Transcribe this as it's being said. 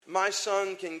my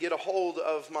son can get a hold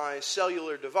of my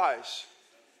cellular device.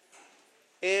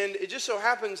 And it just so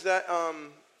happens that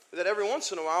that every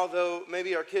once in a while, though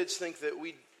maybe our kids think that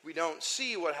we don't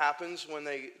see what happens when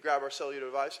they grab our cellular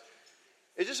device,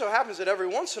 it just so happens that every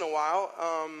once in a while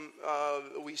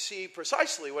we see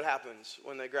precisely what happens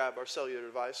when they grab our cellular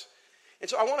device. And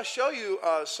so I want to show you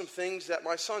some things that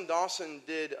my son Dawson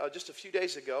did just a few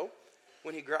days ago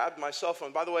when he grabbed my cell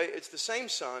phone. By the way, it's the same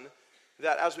son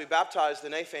that as we baptized the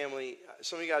Nay family,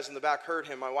 some of you guys in the back heard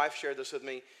him. My wife shared this with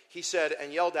me. He said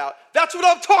and yelled out, "That's what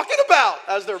I'm talking about!"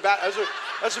 as they're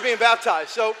being baptized.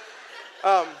 So,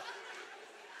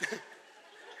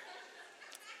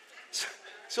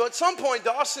 so at some point,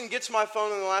 Dawson gets my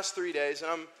phone in the last 3 days,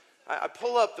 and I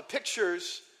pull up the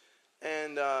pictures,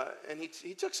 and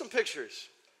he took some pictures.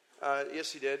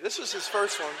 Yes, he did. This was his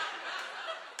first one.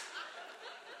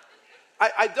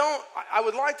 I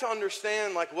would like to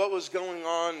understand like what was going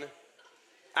on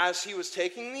as he was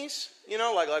taking these,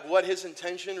 like what his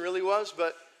intention really was.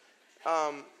 But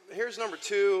here's number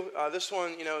 2. This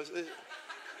one, I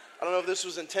don't know if this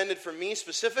was intended for me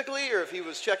specifically or if he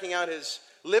was checking out his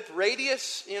lip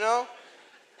radius,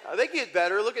 They get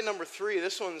better. Look at number 3.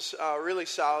 This one's really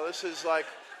solid. This is like,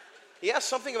 he has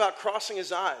something about crossing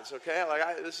his eyes, okay?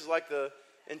 This is like the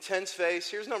intense face.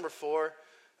 Here's number 4.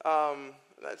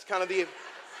 That's kind of the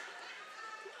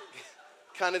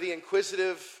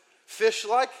inquisitive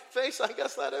fish-like face, I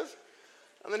guess that is.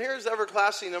 And then here's ever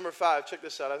classy number 5. Check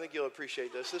this out. I think you'll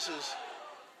appreciate this. This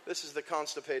is the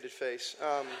constipated face.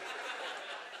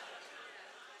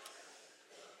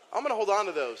 I'm going to hold on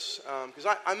to those because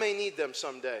I may need them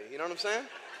someday. You know what I'm saying?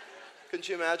 Couldn't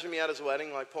you imagine me at his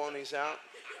wedding, like pulling these out?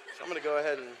 So I'm going to go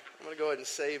ahead and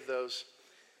save those.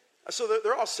 So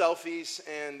they're all selfies,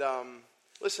 and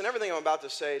listen, everything I'm about to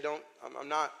say, I'm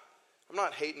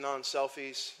not hating on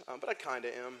selfies, but I kind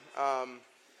of am.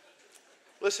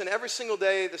 Listen, every single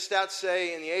day, the stats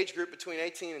say in the age group between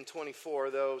 18 and 24,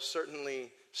 though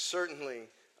certainly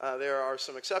there are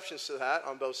some exceptions to that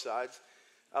on both sides.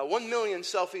 1 million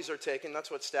selfies are taken. That's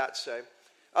what stats say.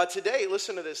 Today,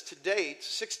 listen to this. To date,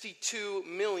 62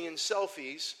 million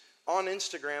selfies on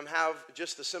Instagram have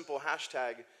just the simple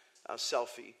hashtag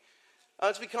selfie.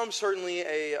 It's become certainly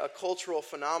a cultural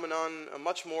phenomenon,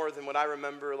 much more than what I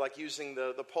remember, like using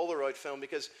the Polaroid film,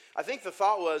 because I think the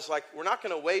thought was, like, we're not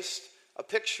going to waste a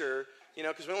picture,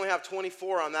 because we only have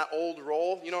 24 on that old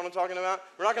roll, you know what I'm talking about?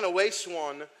 We're not going to waste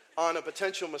one on a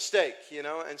potential mistake,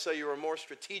 and so you were more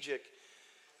strategic.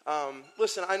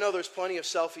 Listen, I know there's plenty of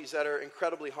selfies that are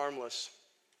incredibly harmless,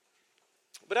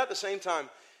 but at the same time,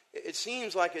 it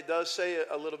seems like it does say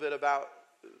a little bit about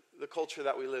the culture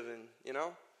that we live in,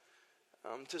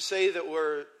 To say that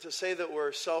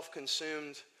we're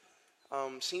self-consumed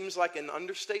seems like an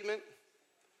understatement.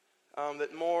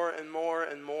 That more and more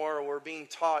and more we're being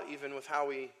taught, even with how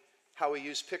we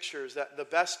use pictures, that the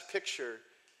best picture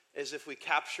is if we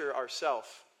capture ourselves.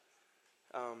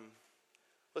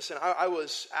 Listen, I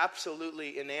was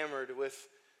absolutely enamored with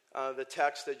the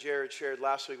text that Jared shared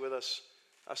last week with us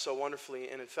so wonderfully,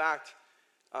 and in fact,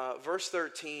 verse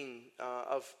 13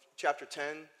 of chapter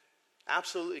 10.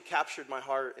 Absolutely captured my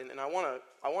heart, and I want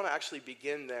to actually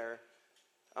begin there.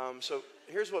 So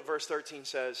here's what verse 13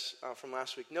 says from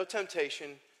last week. No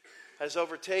temptation has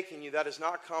overtaken you that is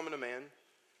not common to man.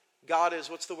 God is,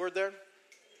 what's the word there?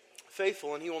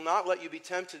 Faithful, and he will not let you be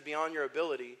tempted beyond your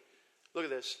ability. Look at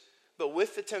this. But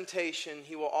with the temptation,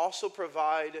 he will also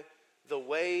provide the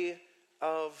way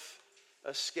of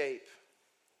escape.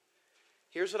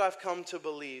 Here's what I've come to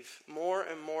believe more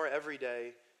and more every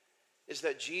day, is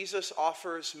that Jesus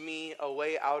offers me a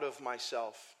way out of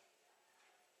myself.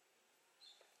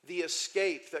 The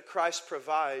escape that Christ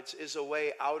provides is a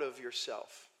way out of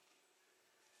yourself.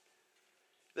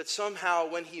 That somehow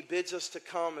when he bids us to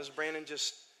come, as Brandon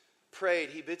just prayed,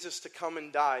 he bids us to come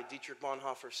and die, Dietrich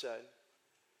Bonhoeffer said.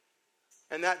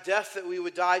 And that death that we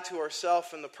would die to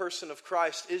ourselves in the person of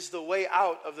Christ is the way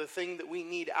out of the thing that we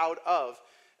need out of,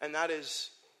 and that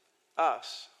is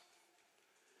us.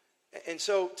 And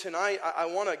so tonight, I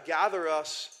want to gather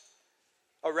us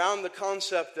around the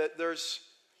concept that there's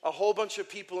a whole bunch of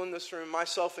people in this room,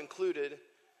 myself included,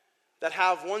 that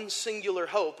have one singular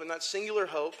hope, and that singular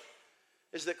hope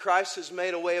is that Christ has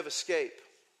made a way of escape.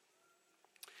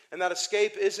 And that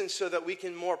escape isn't so that we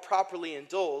can more properly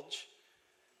indulge.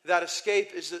 That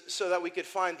escape is so that we could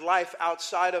find life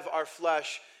outside of our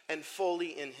flesh and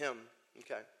fully in him.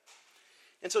 Okay.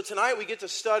 And so tonight we get to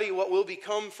study what will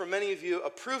become for many of you a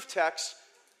proof text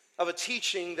of a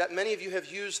teaching that many of you have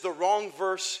used the wrong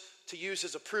verse to use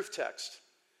as a proof text.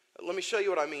 Let me show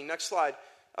you what I mean. Next slide.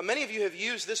 Many of you have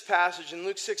used this passage in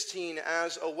Luke 16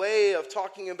 as a way of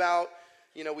talking about,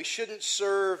 we shouldn't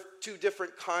serve two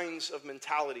different kinds of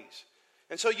mentalities.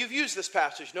 And so you've used this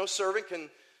passage. No servant can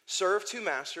serve two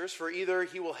masters, for either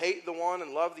he will hate the one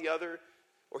and love the other,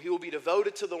 or he will be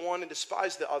devoted to the one and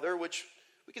despise the other, which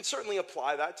we can certainly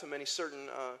apply that to many certain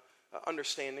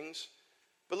understandings.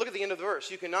 But look at the end of the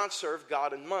verse. You cannot serve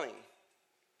God and money.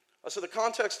 So the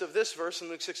context of this verse in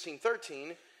Luke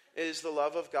 16:13 is the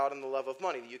love of God and the love of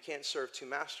money. You can't serve two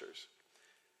masters.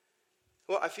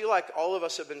 Well, I feel like all of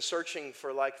us have been searching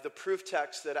for the proof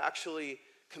text that actually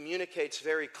communicates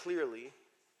very clearly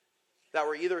that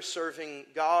we're either serving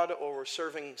God or we're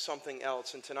serving something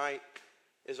else. And tonight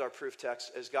is our proof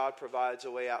text as God provides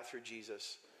a way out through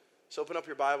Jesus. So open up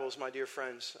your Bibles, my dear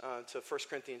friends, to 1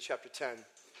 Corinthians chapter 10.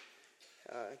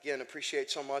 Again, appreciate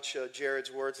so much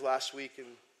Jared's words last week,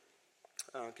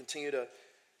 and continue to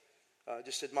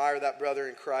just admire that brother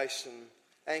in Christ, and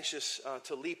anxious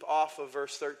to leap off of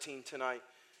verse 13 tonight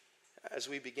as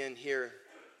we begin here.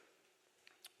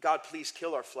 God, please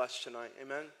kill our flesh tonight.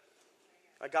 Amen.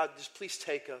 God, just please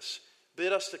take us.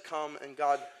 Bid us to come, and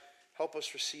God, help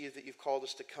us receive that you've called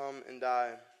us to come and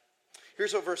die.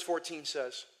 Here's what verse 14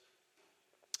 says.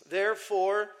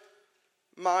 Therefore,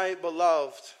 my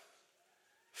beloved,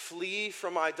 flee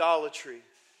from idolatry.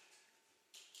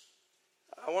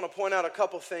 I want to point out a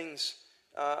couple things.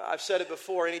 I've said it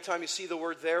before. Anytime you see the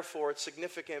word therefore, it's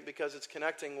significant because it's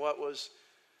connecting what was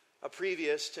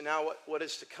previous to now what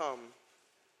is to come.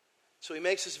 So he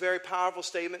makes this very powerful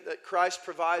statement that Christ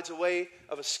provides a way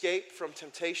of escape from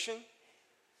temptation.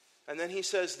 And then he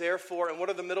says, therefore, and what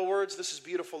are the middle words? This is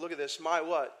beautiful. Look at this. My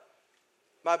what?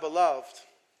 My beloved.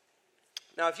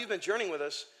 Now, if you've been journeying with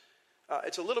us,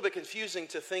 it's a little bit confusing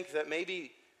to think that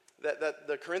maybe that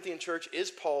the Corinthian church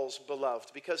is Paul's beloved,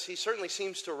 because he certainly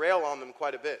seems to rail on them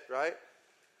quite a bit, right?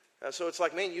 So it's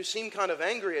like, man, you seem kind of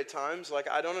angry at times. Like,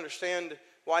 I don't understand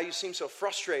why you seem so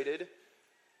frustrated.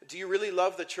 Do you really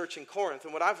love the church in Corinth?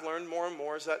 And what I've learned more and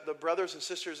more is that the brothers and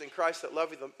sisters in Christ that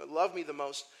love me the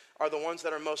most are the ones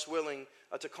that are most willing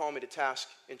to call me to task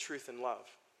in truth and love.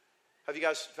 Have you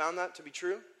guys found that to be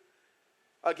true?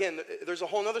 Again, there's a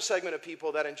whole other segment of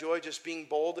people that enjoy just being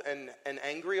bold and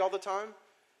angry all the time.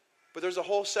 But there's a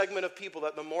whole segment of people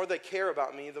that the more they care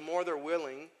about me, the more they're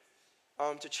willing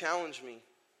to challenge me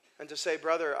and to say,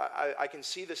 brother, I can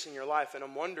see this in your life, and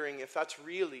I'm wondering if that's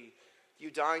really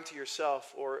you dying to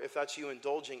yourself or if that's you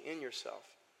indulging in yourself.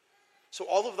 So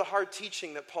all of the hard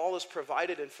teaching that Paul has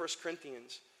provided in 1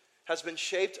 Corinthians has been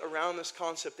shaped around this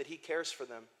concept that he cares for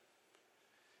them.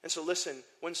 And so listen,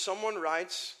 when someone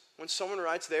writes,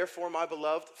 therefore, my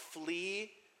beloved,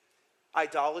 flee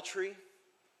idolatry,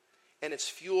 and it's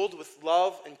fueled with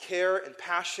love and care and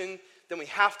passion, then we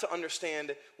have to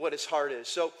understand what his heart is.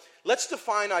 So let's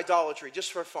define idolatry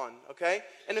just for fun, okay?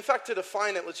 And in fact, to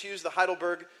define it, let's use the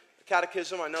Heidelberg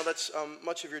Catechism. I know that's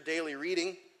much of your daily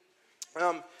reading.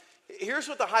 Here's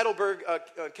what the Heidelberg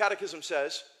Catechism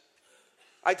says.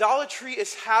 Idolatry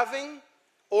is having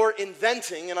or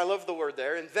inventing, and I love the word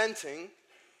there, inventing,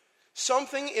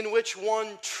 something in which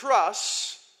one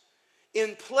trusts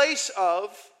in place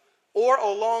of or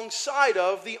alongside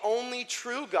of the only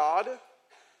true God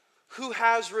who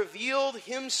has revealed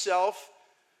himself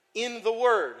in the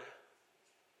Word.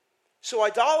 So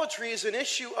idolatry is an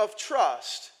issue of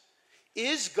trust.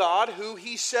 Is God who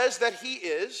he says that he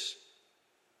is?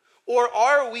 Or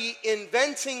are we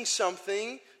inventing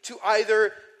something to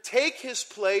either take his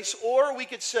place, or we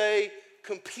could say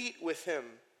compete with him?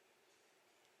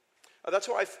 That's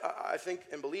why I think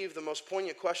and believe the most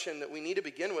poignant question that we need to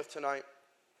begin with tonight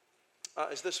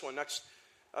is this one. Next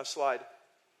slide.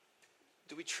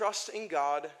 Do we trust in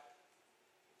God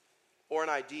or an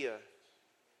idea?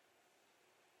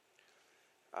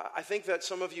 I think that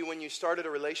some of you, when you started a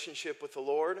relationship with the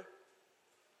Lord,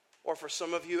 or for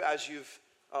some of you as you've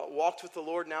walked with the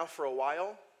Lord now for a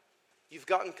while, you've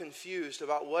gotten confused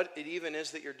about what it even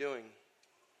is that you're doing.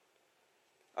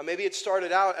 Maybe it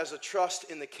started out as a trust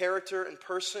in the character and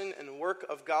person and work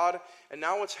of God, and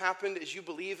now what's happened is you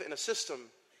believe in a system,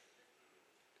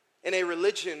 in a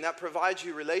religion that provides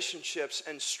you relationships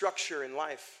and structure in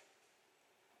life.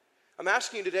 I'm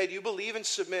asking you today, do you believe and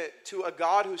submit to a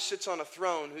God who sits on a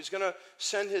throne, who's going to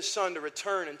send his son to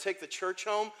return and take the church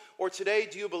home? Or today,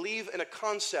 do you believe in a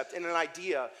concept, in an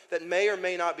idea that may or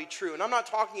may not be true? And I'm not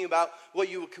talking about what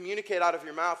you will communicate out of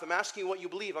your mouth. I'm asking you what you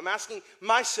believe. I'm asking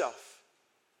myself.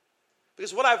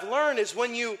 Because what I've learned is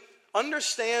when you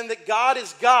understand that God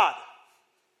is God,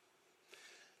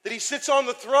 that he sits on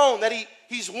the throne, that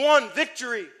he's won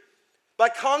victory by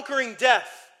conquering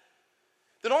death,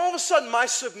 then all of a sudden my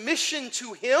submission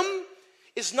to him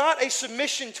is not a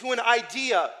submission to an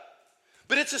idea,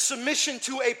 but it's a submission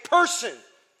to a person.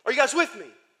 Are you guys with me?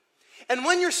 And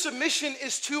when your submission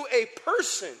is to a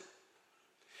person,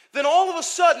 then all of a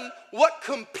sudden, what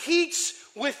competes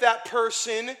with that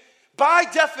person, by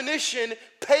definition,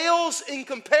 pales in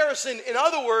comparison. In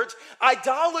other words,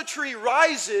 idolatry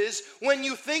rises when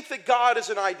you think that God is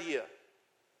an idea.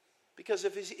 Because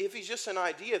if he's just an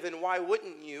idea, then why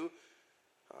wouldn't you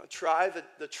try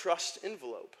the trust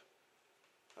envelope?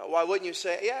 Why wouldn't you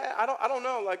say, yeah, I don't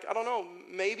know.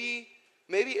 Maybe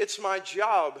it's my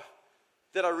job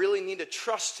that I really need to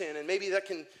trust in, and maybe that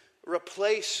can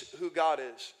replace who God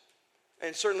is.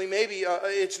 And certainly maybe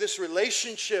it's this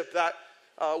relationship that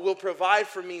will provide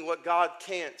for me what God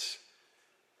can't.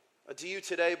 Do you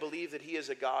today believe that he is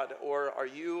a God, or are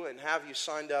you and have you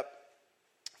signed up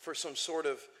for some sort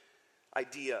of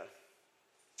idea?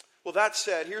 Well, that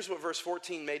said, here's what verse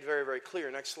 14 made very, very clear.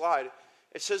 Next slide.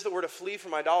 It says that we're to flee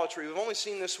from idolatry. We've only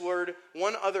seen this word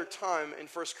one other time in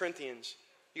 1 Corinthians.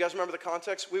 You guys remember the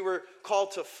context? We were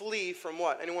called to flee from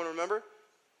what? Anyone remember?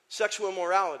 Sexual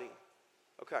immorality.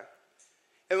 Okay.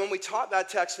 And when we taught that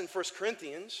text in 1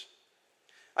 Corinthians,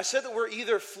 I said that we're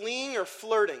either fleeing or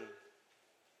flirting.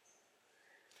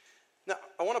 Now,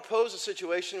 I want to pose a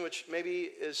situation which maybe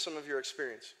is some of your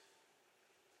experience.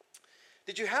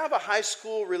 Did you have a high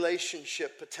school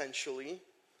relationship potentially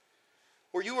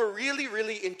where you were really,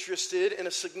 really interested in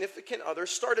a significant other,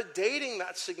 started dating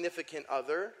that significant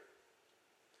other,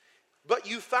 but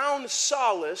you found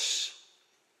solace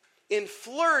in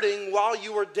flirting while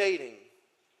you were dating?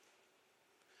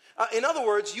 In other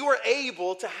words, you were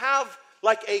able to have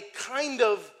like a kind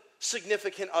of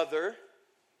significant other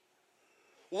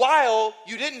while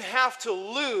you didn't have to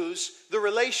lose the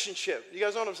relationship. You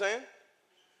guys know what I'm saying?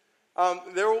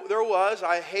 There was,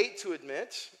 I hate to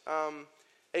admit,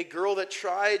 a girl that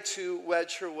tried to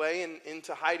wedge her way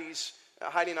into Heidi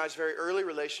and I's very early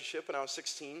relationship when I was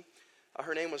 16.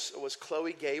 Her name was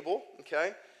Chloe Gable,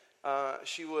 okay?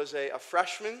 She was a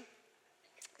freshman,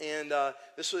 and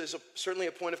this was certainly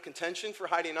a point of contention for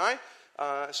Heidi and I.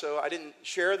 So I didn't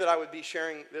share that I would be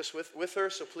sharing this with her,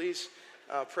 so please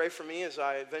pray for me as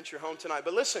I venture home tonight.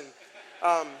 But listen,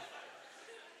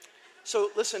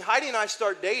 Heidi and I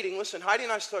start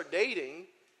dating.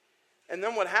 And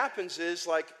then what happens is,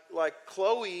 like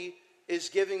Chloe is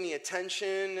giving me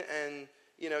attention, and,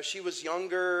 she was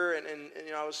younger, and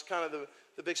I was kind of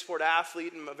the big sport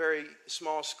athlete in a very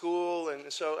small school,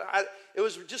 and so it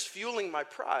was just fueling my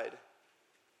pride.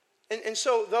 And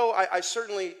so, though I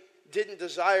certainly didn't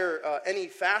desire any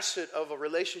facet of a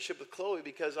relationship with Chloe,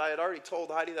 because I had already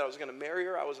told Heidi that I was going to marry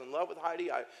her. I was in love with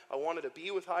Heidi. I wanted to be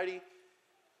with Heidi.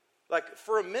 Like,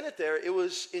 for a minute there, it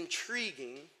was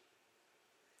intriguing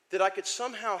that I could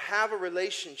somehow have a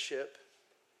relationship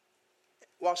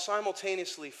while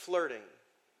simultaneously flirting.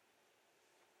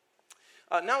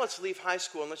 Now let's leave high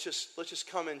school and let's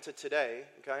just come into today.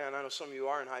 Okay, and I know some of you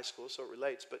are in high school, so it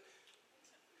relates.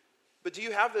 But do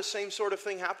you have the same sort of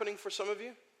thing happening for some of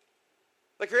you?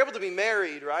 Like, you're able to be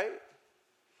married, right?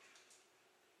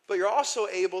 But you're also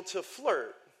able to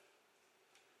flirt.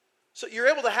 So you're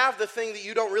able to have the thing that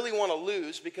you don't really want to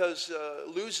lose, because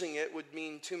losing it would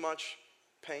mean too much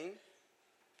pain.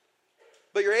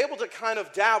 But you're able to kind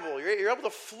of dabble. You're able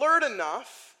to flirt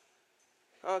enough,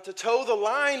 to toe the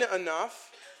line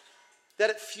enough, that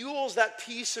it fuels that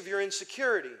piece of your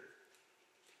insecurity.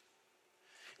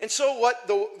 And so what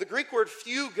the Greek word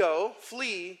fugo,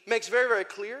 flee, makes very, very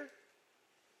clear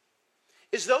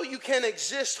is, though you can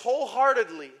exist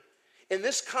wholeheartedly in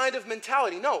this kind of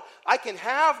mentality. No, I can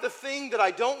have the thing that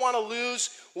I don't want to lose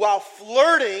while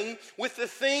flirting with the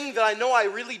thing that I know I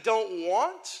really don't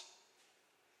want.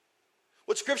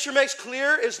 What Scripture makes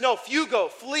clear is, no, fugo,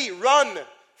 flee, run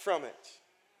from it.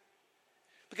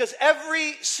 Because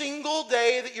every single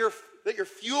day that you're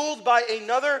fueled by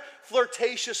another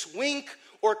flirtatious wink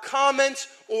or comment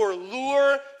or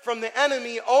lure from the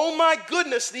enemy, oh my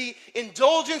goodness, the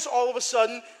indulgence all of a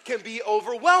sudden can be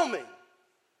overwhelming.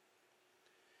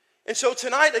 And so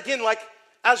tonight, again, like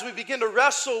as we begin to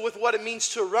wrestle with what it means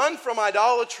to run from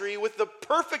idolatry with the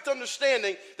perfect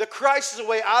understanding that Christ is a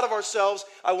way out of ourselves,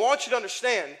 I want you to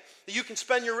understand that you can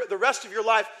spend the rest of your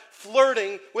life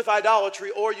flirting with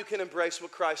idolatry, or you can embrace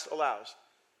what Christ allows.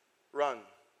 Run,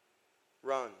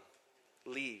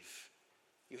 leave.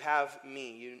 You have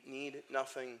me. You need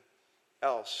nothing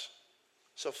else.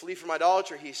 So flee from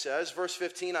idolatry, he says. Verse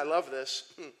 15, I love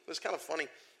this. It's kind of funny.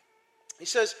 He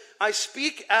says, I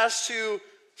speak as to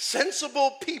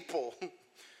sensible people.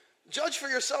 Judge for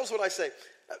yourselves what I say.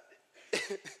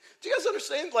 Do you guys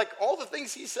understand, like, all the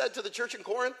things he said to the church in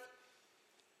Corinth?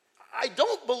 I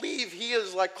don't believe he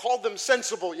has like called them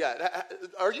sensible yet.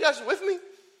 Are you guys with me?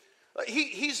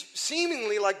 He's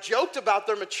seemingly like joked about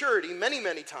their maturity many,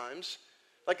 many times.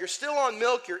 Like you're still on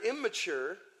milk, you're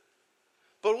immature.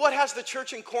 But what has the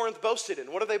church in Corinth boasted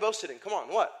in? What have they boasted in? Come on,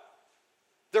 what?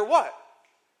 Their what?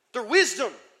 Their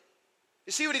wisdom.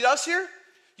 You see what he does here?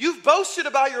 You've boasted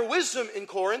about your wisdom in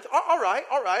Corinth. All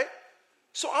right.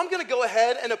 So I'm going to go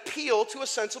ahead and appeal to a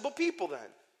sensible people then.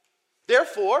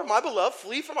 Therefore, my beloved,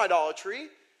 flee from idolatry.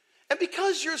 And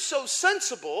because you're so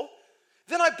sensible,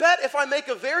 then I bet if I make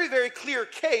a very, very clear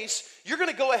case, you're going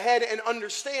to go ahead and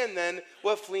understand then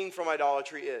what fleeing from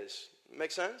idolatry is.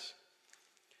 Make sense?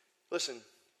 Listen,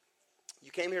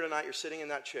 you came here tonight, you're sitting in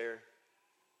that chair,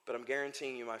 but I'm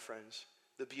guaranteeing you, my friends,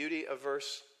 the beauty of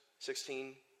verse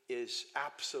 16 is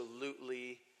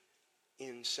absolutely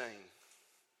insane.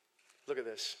 Look at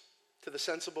this. To the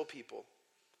sensible people,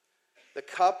 the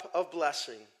cup of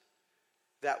blessing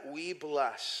that we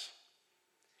bless,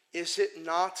 is it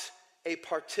not a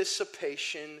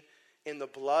participation in the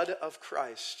blood of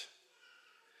Christ?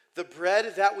 The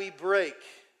bread that we break,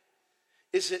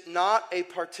 is it not a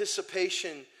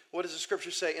participation, what does the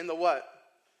scripture say, in the what?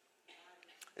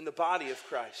 In the body of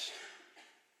Christ.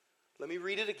 Let me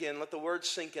read it again. Let the words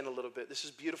sink in a little bit. This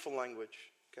is beautiful language.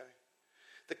 Okay.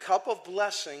 The cup of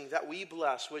blessing that we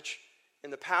bless, which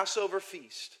in the Passover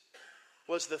feast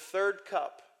was the third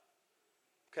cup.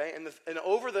 Okay, and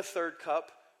over the third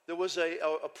cup, there was a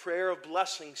prayer of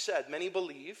blessing said. Many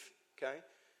believe, okay,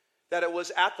 that it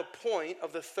was at the point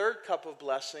of the third cup of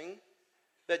blessing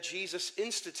that Jesus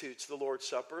institutes the Lord's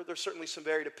Supper. There's certainly some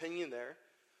varied opinion there,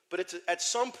 but it's at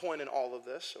some point in all of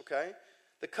this, okay?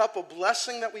 The cup of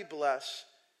blessing that we bless,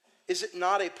 is it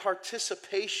not a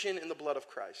participation in the blood of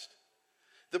Christ?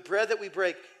 The bread that we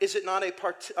break, is it not a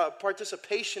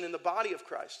participation in the body of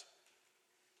Christ?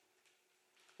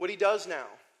 What he does now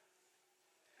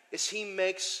is he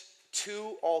makes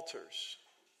two altars,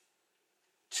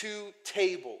 two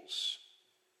tables,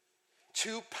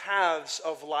 two paths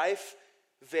of life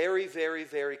very, very,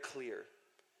 very clear.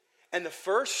 And the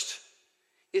first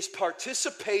is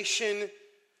participation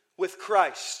with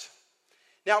Christ.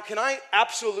 Now, can I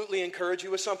absolutely encourage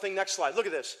you with something? Next slide. Look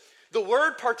at this. The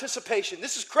word participation.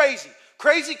 This is crazy.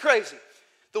 Crazy.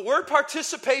 The word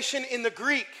participation in the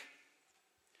Greek,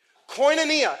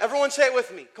 koinonia. Everyone say it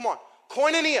with me. Come on.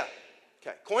 Koinonia.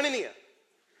 Okay, koinonia.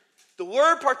 The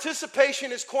word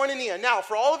participation is koinonia. Now,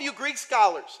 for all of you Greek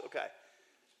scholars, okay,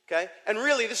 and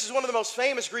really, this is one of the most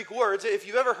famous Greek words. If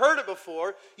you've ever heard it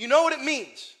before, you know what it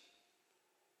means.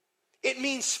 It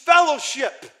means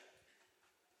fellowship,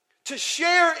 to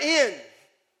share in,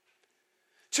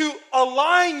 to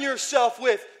align yourself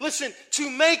with, listen, to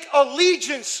make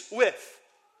allegiance with.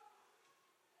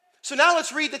 So now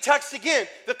let's read the text again.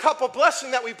 The cup of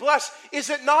blessing that we bless, is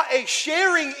it not a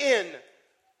sharing in,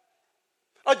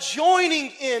 a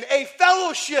joining in, a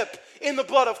fellowship in the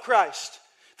blood of Christ?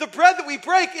 The bread that we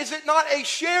break, is it not a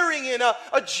sharing in,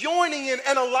 a joining in,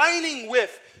 and aligning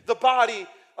with the body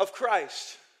of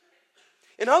Christ?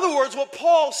 In other words, what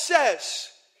Paul says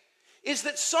is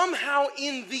that somehow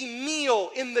in the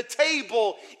meal, in the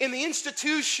table, in the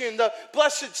institution, the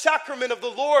blessed sacrament of the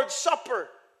Lord's Supper,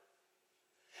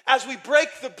 as we break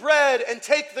the bread and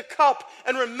take the cup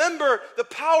and remember the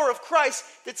power of Christ,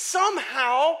 that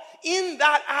somehow in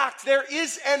that act there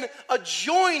is a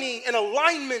joining, an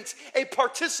alignment, a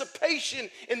participation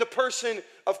in the person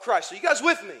of Christ. Are you guys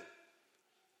with me?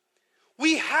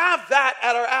 We have that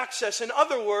at our access. In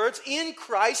other words, in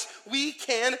Christ we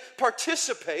can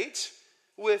participate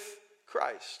with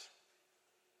Christ.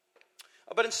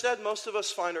 But instead, most of us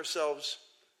find ourselves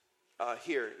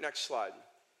here. Next slide.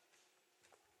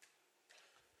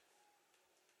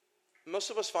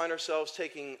 Most of us find ourselves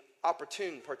taking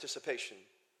opportune participation.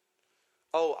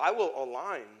 Oh, I will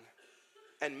align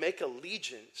and make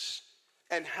allegiance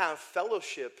and have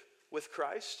fellowship with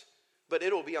Christ, but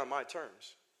it will be on my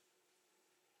terms.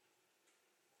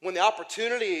 When the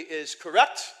opportunity is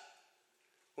correct,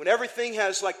 when everything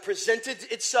has presented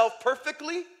itself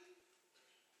perfectly,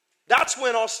 that's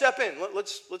when I'll step in.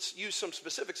 Let's use some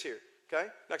specifics here. Okay,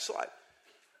 next slide.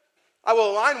 I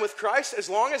will align with Christ as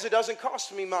long as it doesn't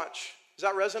cost me much. Does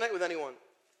that resonate with anyone?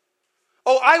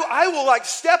 Oh, I will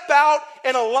step out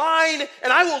and align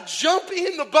and I will jump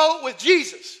in the boat with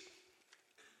Jesus.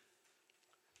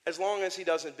 As long as he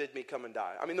doesn't bid me come and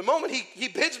die. I mean, the moment he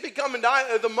bids me come and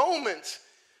die, the moment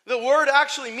the word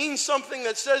actually means something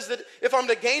that says that if I'm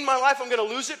to gain my life, I'm going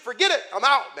to lose it, forget it. I'm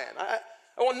out, man.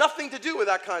 I want nothing to do with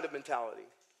that kind of mentality.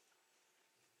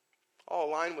 I'll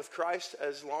align with Christ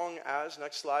as long as,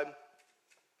 next slide,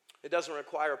 it doesn't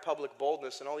require public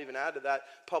boldness, and I'll even add to that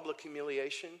public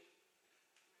humiliation.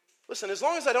 Listen, as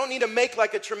long as I don't need to make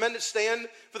like a tremendous stand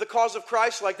for the cause of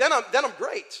Christ, like then I'm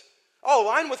great. I'll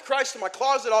align with Christ in my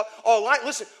closet. I'll align.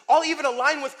 Listen, I'll even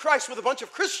align with Christ with a bunch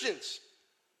of Christians.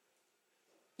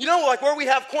 You know, like where we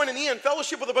have koinonia and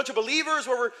fellowship with a bunch of believers,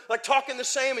 where we're like talking the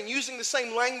same and using the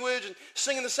same language and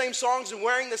singing the same songs and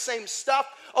wearing the same stuff.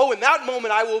 Oh, in that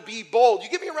moment I will be bold. You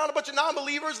get me around a bunch of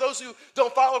non-believers, those who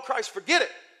don't follow Christ, forget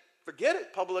it. Forget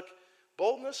it. Public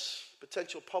boldness,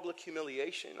 potential public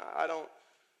humiliation. I don't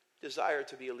desire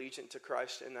to be allegiant to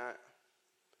Christ in that.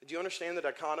 Do you understand the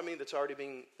dichotomy that's already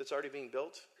being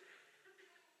built?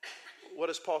 What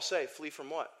does Paul say? Flee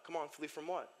from what? Come on, flee from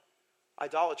what?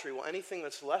 Idolatry. Well, anything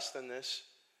that's less than this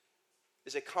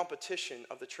is a competition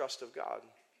of the trust of God.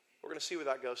 We're going to see where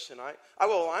that goes tonight. I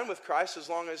will align with Christ as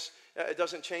long as it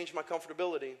doesn't change my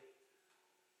comfortability.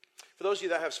 For those of you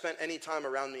that have spent any time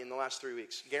around me in the last 3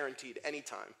 weeks, guaranteed any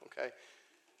time, okay?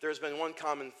 There's been one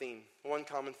common theme.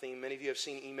 Many of you have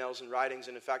seen emails and writings,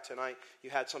 and in fact tonight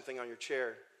you had something on your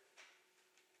chair.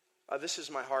 This is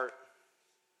my heart.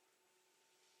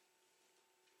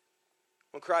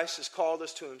 When Christ has called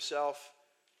us to himself,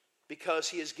 because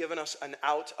he has given us an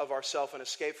out of ourself, an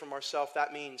escape from ourself,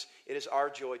 that means it is our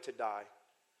joy to die.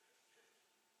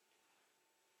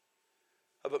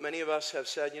 But many of us have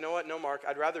said, you know what, no, Mark,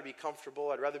 I'd rather be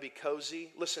comfortable, I'd rather be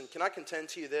cozy. Listen, can I contend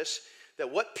to you this? That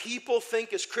what people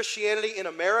think is Christianity in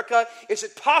America, is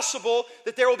it possible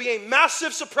that there will be a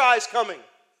massive surprise coming?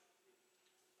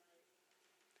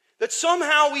 That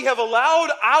somehow we have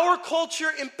allowed our culture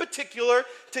in particular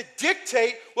to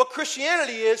dictate what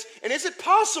Christianity is. And is it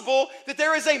possible that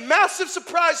there is a massive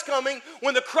surprise coming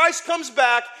when the Christ comes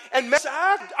back and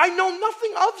I know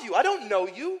nothing of you. I don't know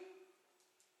you.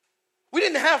 We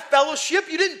didn't have fellowship.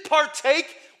 You didn't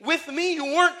partake with me.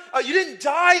 You didn't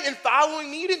die in following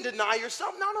me. You didn't deny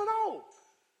yourself. No.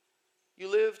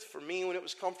 You lived for me when it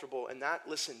was comfortable. And that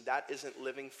isn't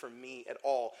living for me at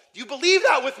all. Do you believe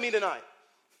that with me tonight?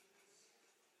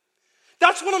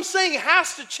 That's what I'm saying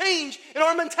has to change in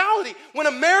our mentality. When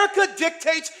America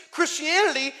dictates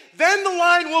Christianity, then the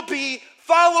line will be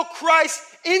follow Christ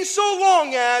in so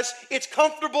long as it's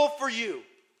comfortable for you.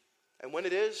 And when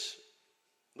it is,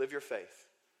 live your faith.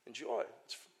 Enjoy.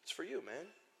 It's for you, man.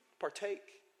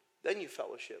 Partake. Then you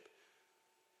fellowship.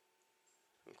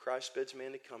 When Christ bids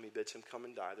man to come, he bids him come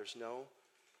and die. There's no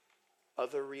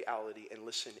other reality. And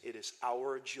listen, it is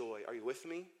our joy. Are you with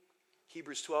me?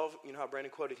 Hebrews 12, you know how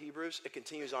Brandon quoted Hebrews? It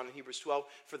continues on in Hebrews 12.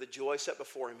 For the joy set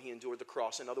before him, he endured the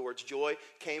cross. In other words, joy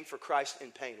came for Christ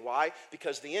in pain. Why?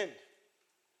 Because the end.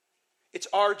 It's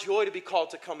our joy to be called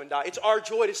to come and die. It's our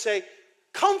joy to say,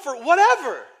 comfort,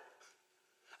 whatever.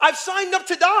 I've signed up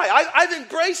to die. I've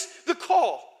embraced the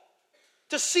call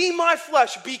to see my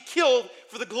flesh be killed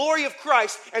for the glory of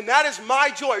Christ. And that is my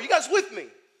joy. Are you guys with me?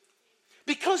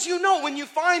 Because you know when you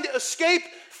find escape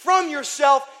from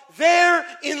yourself,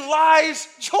 therein lies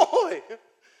joy.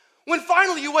 When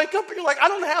finally you wake up and you're like, I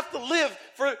don't have to live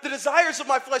for the desires of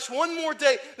my flesh one more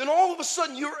day, then all of a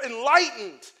sudden you're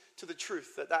enlightened to the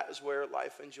truth that is where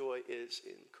life and joy is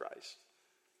in Christ.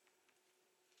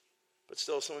 But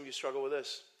still, some of you struggle with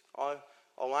this. I'll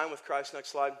align with Christ, next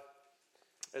slide,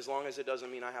 as long as it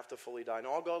doesn't mean I have to fully die.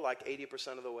 No, I'll go like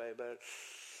 80% of the way, but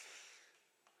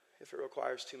if it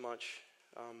requires too much,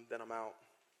 then I'm out.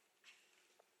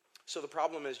 So the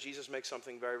problem is Jesus makes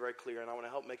something very, very clear, and I want to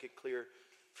help make it clear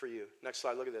for you. Next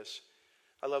slide, look at this.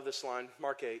 I love this line,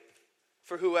 Mark 8.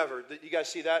 For whoever, you guys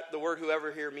see that? The word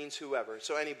whoever here means whoever,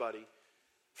 so anybody.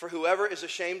 For whoever is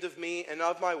ashamed of me and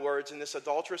of my words in this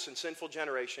adulterous and sinful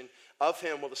generation, of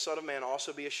him will the Son of Man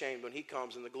also be ashamed when he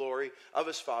comes in the glory of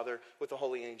his Father with the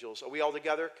holy angels. Are we all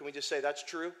together? Can we just say that's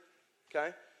true?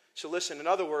 Okay? So listen, in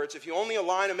other words, if you only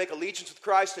align and make allegiance with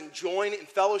Christ and join in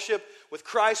fellowship with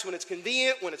Christ when it's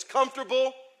convenient, when it's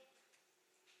comfortable,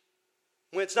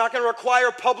 when it's not going to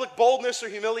require public boldness or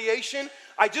humiliation,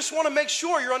 I just want to make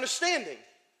sure you're understanding.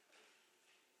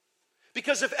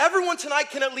 Because if everyone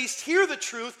tonight can at least hear the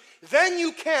truth, then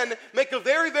you can make a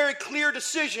very, very clear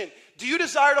decision. Do you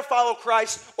desire to follow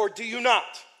Christ or do you not?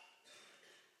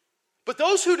 But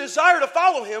those who desire to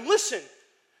follow him, listen,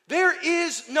 there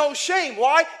is no shame.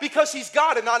 Why? Because he's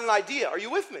God and not an idea. Are you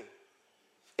with me?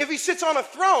 If he sits on a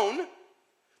throne,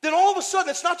 then all of a sudden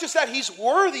it's not just that he's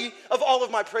worthy of all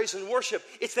of my praise and worship.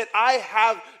 It's that I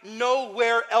have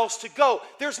nowhere else to go.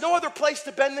 There's no other place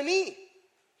to bend the knee.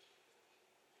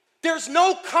 There's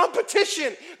no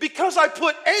competition because I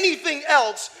put anything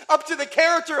else up to the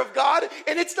character of God,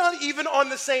 and it's not even on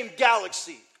the same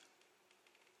galaxy.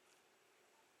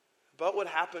 But what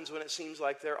happens when it seems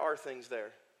like there are things there?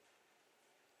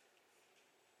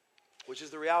 Which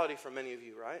is the reality for many of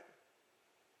you, right?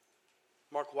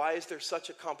 Mark, why is there such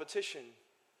a competition?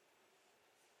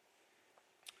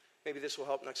 Maybe this will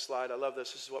help. Next slide. I love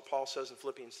this. This is what Paul says in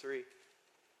Philippians 3.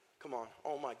 Come on.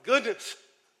 Oh my goodness.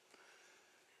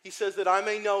 He says that I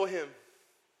may know him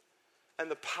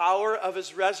and the power of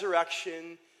his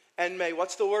resurrection and may,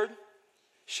 what's the word?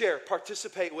 Share,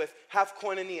 participate with, have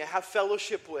koinonia, have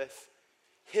fellowship with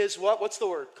his what? What's the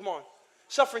word? Come on.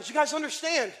 Sufferings. You guys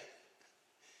understand?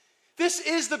 This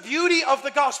is the beauty of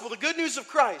the gospel, the good news of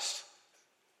Christ.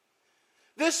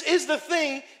 This is the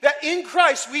thing that in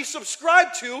Christ we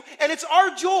subscribe to, and it's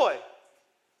our joy.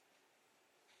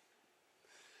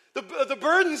 The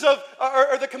burdens of,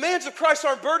 or the commands of Christ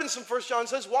aren't burdensome, 1 John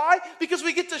says. Why? Because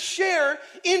we get to share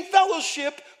in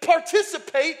fellowship,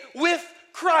 participate with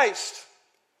Christ.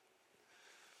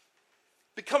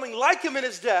 Becoming like him in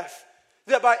his death,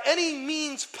 that by any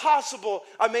means possible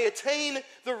I may attain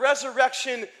the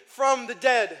resurrection from the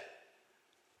dead.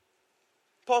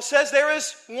 Paul says there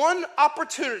is one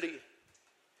opportunity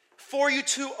for you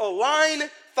to align,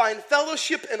 find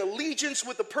fellowship and allegiance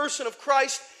with the person of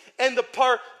Christ and the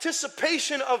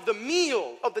participation of the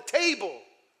meal, of the table.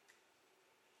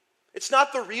 It's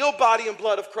not the real body and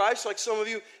blood of Christ like some of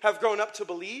you have grown up to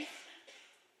believe.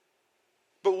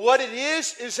 But what it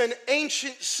is an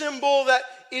ancient symbol that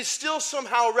is still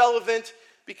somehow relevant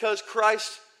because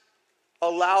Christ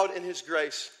allowed in his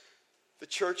grace the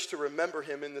church to remember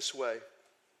him in this way.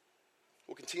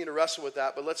 We'll continue to wrestle with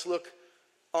that, but let's look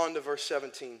on to verse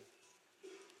 17.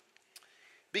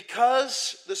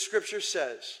 Because the scripture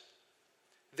says,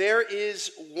 there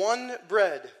is one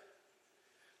bread.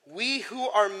 We who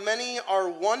are many are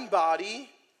one body,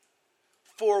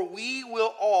 for we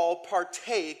will all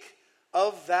partake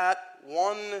of that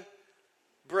one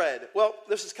bread. Well,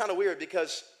 this is kind of weird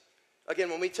because, again,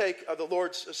 when we take the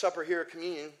Lord's Supper here at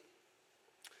communion,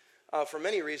 for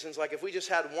many reasons, like if we just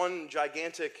had one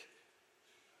gigantic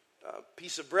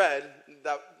piece of bread,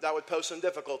 that would pose some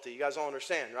difficulty. You guys all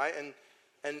understand, right?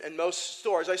 And most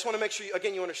stores, I just want to make sure,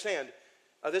 you understand,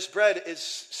 this bread is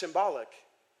symbolic.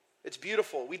 It's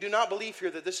beautiful. We do not believe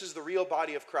here that this is the real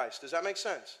body of Christ. Does that make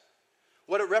sense?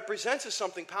 What it represents is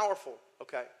something powerful.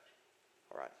 Okay.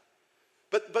 All right.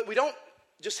 But we don't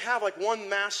just have like one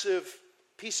massive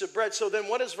piece of bread. So then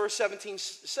what does verse 17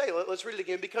 say? Let's read it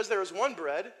again. Because there is one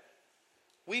bread,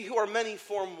 we who are many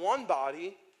form one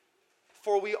body,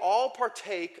 for we all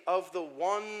partake of the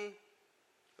one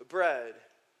bread.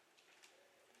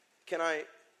 Can I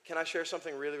share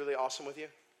something really, really awesome with you?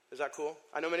 Is that cool?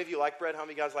 I know many of you like bread. How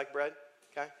many of you guys like bread?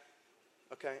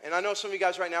 Okay. And I know some of you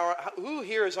guys right now, who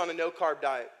here is on a no-carb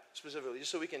diet specifically?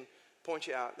 Just so we can point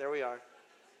you out. There we are.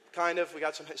 Kind of. We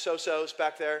got some so-sos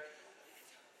back there.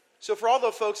 So for all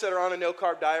the folks that are on a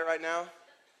no-carb diet right now,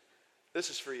 this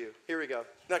is for you. Here we go.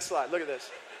 Next slide. Look at this.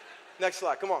 Next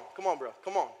slide. Come on, bro.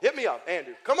 Come on. Hit me up,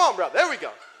 Andrew. Come on, bro. There we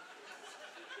go.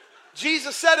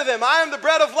 Jesus said to them, I am the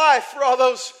bread of life for all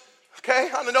those,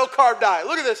 on the no-carb diet.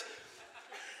 Look at this.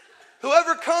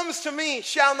 Whoever comes to me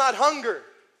shall not hunger,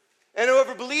 and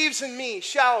whoever believes in me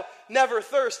shall never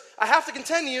thirst. I have to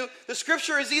contend to you, the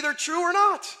scripture is either true or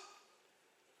not.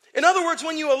 In other words,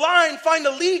 when you align, find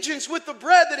allegiance with the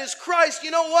bread that is Christ,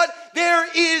 you know what? There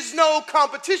is no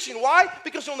competition. Why?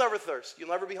 Because you'll never thirst. You'll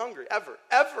never be hungry, ever,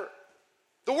 ever.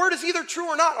 The word is either true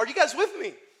or not. Are you guys with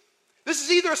me? This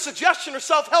is either a suggestion or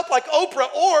self-help like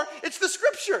Oprah, or it's the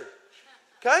scripture.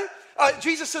 Okay?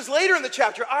 Jesus says later in the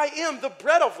chapter, I am the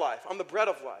bread of life. I'm the bread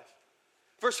of life.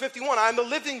 Verse 51, I am the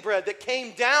living bread that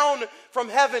came down from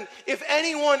heaven. If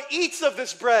anyone eats of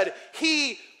this bread,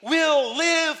 he will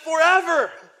live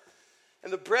forever.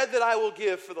 And the bread that I will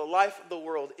give for the life of the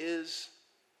world is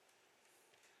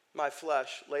my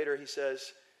flesh. Later he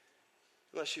says,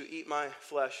 unless you eat my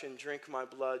flesh and drink my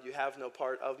blood, you have no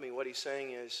part of me. What he's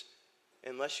saying is,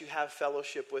 unless you have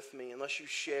fellowship with me, unless you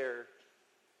share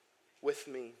with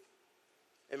me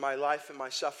in my life and my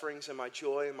sufferings and my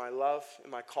joy and my love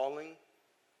and my calling,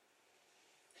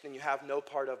 then you have no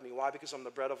part of me. Why? Because I'm the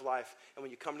bread of life. And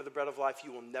when you come to the bread of life,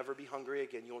 you will never be hungry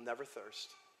again. You will never thirst.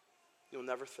 You'll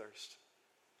never thirst.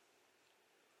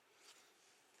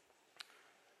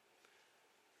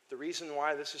 The reason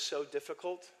why this is so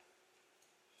difficult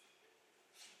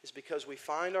is because we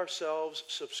find ourselves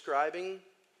subscribing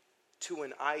to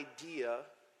an idea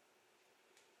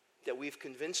that we've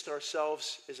convinced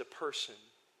ourselves is a person.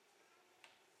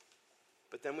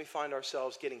 But then we find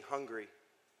ourselves getting hungry.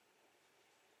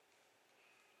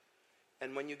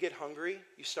 And when you get hungry,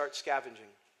 you start scavenging.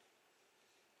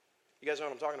 You guys know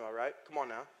what I'm talking about, right? Come on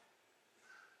now.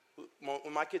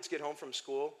 When my kids get home from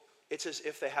school, it's as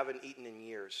if they haven't eaten in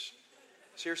years.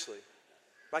 Seriously.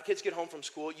 My kids get home from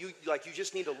school, you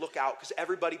just need to look out because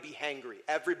everybody be hangry.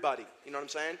 Everybody. You know what I'm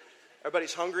saying?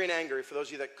 Everybody's hungry and angry, for those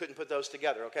of you that couldn't put those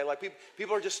together, okay? Like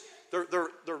people are just, they're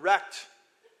wrecked.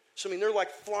 So, I mean, they're like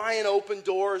flying open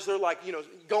doors. They're like,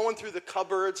 going through the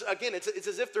cupboards. Again, it's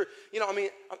as if they're,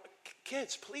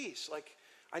 kids, please. Like,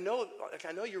 I know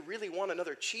you really want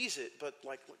another Cheez-It, but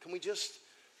like, can we just,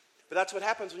 but that's what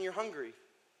happens when you're hungry.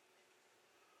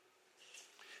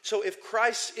 So if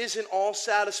Christ isn't all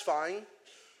satisfying,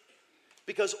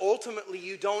 because ultimately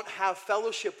you don't have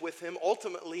fellowship with him,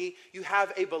 ultimately you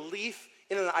have a belief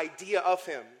in an idea of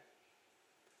him,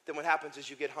 then what happens is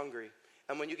you get hungry.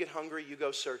 And when you get hungry, you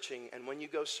go searching. And when you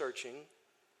go searching,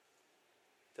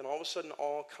 then all of a sudden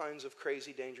all kinds of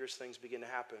crazy, dangerous things begin to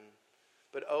happen.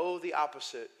 But oh, the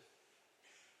opposite.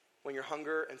 When your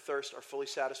hunger and thirst are fully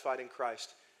satisfied in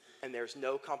Christ, and there's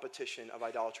no competition of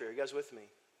idolatry. Are you guys with me?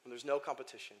 When there's no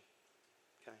competition.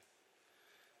 Okay.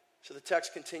 So the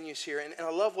text continues here, and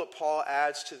I love what Paul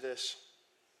adds to this,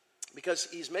 because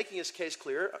he's making his case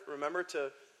clear. Remember,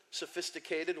 to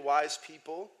sophisticated, wise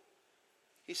people.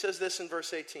 He says this in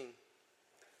verse 18.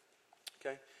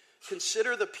 Okay.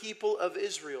 Consider the people of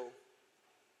Israel.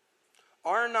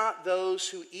 Are not those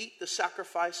who eat the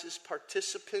sacrifices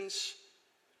participants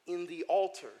in the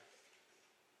altar?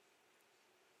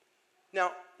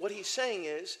 Now, what he's saying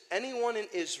is, anyone in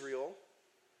Israel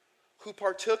who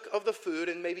partook of the food,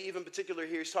 and maybe even particular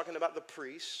here, he's talking about the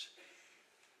priests,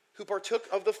 who partook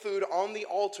of the food on the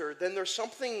altar, then there's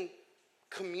something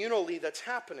communally that's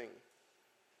happening.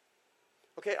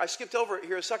 Okay, I skipped over it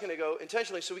here a second ago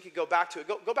intentionally so we could go back to it.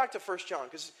 Go back to 1 John,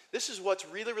 because this is what's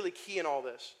really, really key in all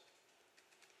this.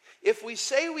 If we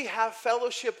say we have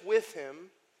fellowship with him,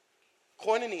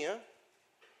 koinonia,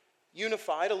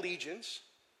 unified allegiance,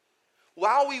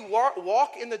 while we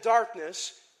walk in the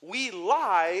darkness, we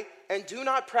lie and do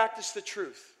not practice the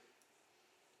truth.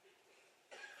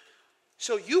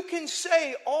 So you can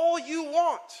say all you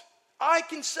want. I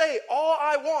can say all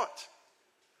I want.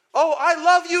 Oh, I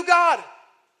love you, God.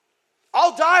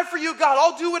 I'll die for you, God.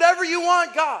 I'll do whatever you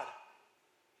want, God.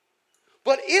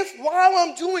 But if while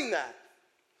I'm doing that,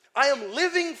 I am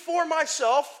living for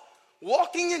myself,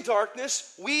 walking in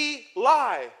darkness, we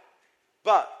lie.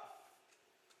 But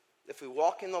if we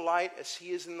walk in the light as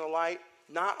he is in the light,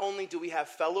 not only do we have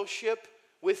fellowship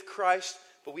with Christ,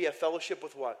 but we have fellowship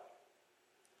with what?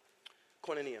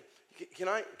 Koinonia. Can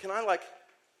I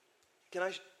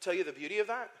tell you the beauty of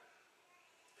that?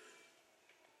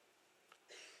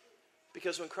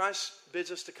 Because when Christ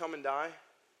bids us to come and die,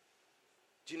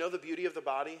 do you know the beauty of the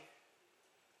body?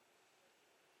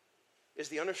 Is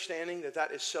the understanding that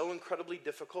that is so incredibly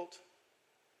difficult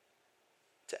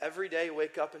to every day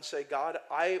wake up and say, God,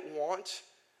 I want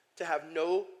to have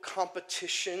no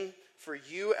competition for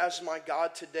you as my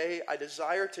God today. I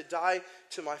desire to die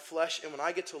to my flesh, and when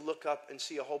I get to look up and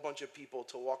see a whole bunch of people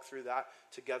to walk through that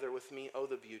together with me, oh,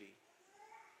 the beauty.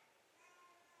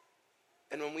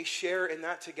 And when we share in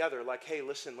that together, like, hey,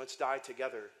 listen, let's die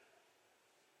together.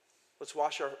 Let's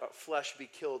watch our flesh be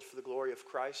killed for the glory of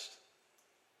Christ.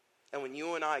 And when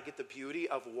you and I get the beauty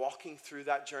of walking through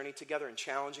that journey together and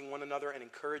challenging one another and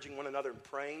encouraging one another and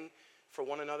praying for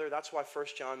one another, that's why 1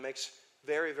 John makes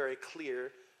very, very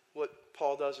clear what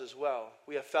Paul does as well.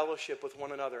 We have fellowship with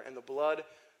one another, and the blood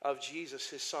of Jesus,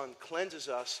 his son, cleanses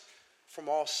us from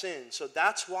all sin. So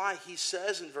that's why he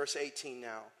says in verse 18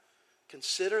 now,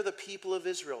 consider the people of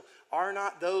Israel. Are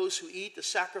not those who eat the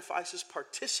sacrifices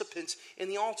participants in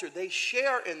the altar? They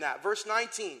share in that. Verse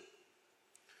 19.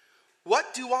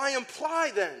 What do I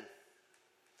imply then?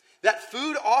 That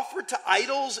food offered to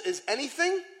idols is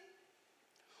anything?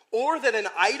 Or that an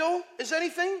idol is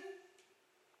anything?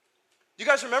 Do you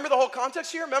guys remember the whole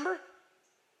context here? Remember?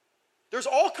 There's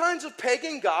all kinds of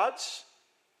pagan gods,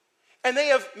 and they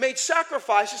have made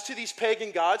sacrifices to these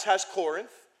pagan gods, has Corinth.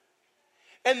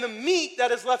 And the meat that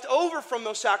is left over from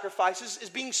those sacrifices is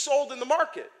being sold in the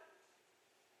market.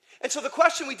 And so the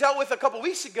question we dealt with a couple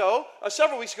weeks ago,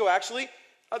 several weeks ago actually,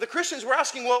 the Christians were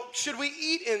asking, well, should we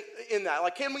eat in that?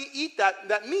 Like, can we eat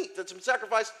that meat that's been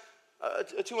sacrificed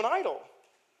to an idol?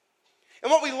 And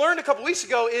what we learned a couple weeks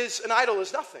ago is an idol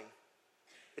is nothing.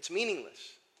 It's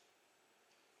meaningless.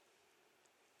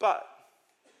 But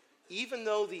even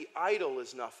though the idol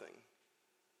is nothing,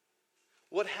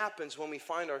 what happens when we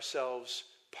find ourselves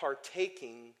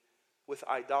partaking with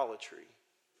idolatry?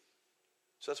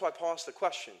 So that's why Paul asked the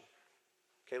question.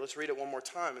 Okay, let's read it one more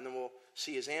time and then we'll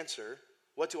see his answer.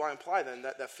 What do I imply then?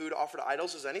 That food offered to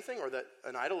idols is anything, or that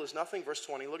an idol is nothing? Verse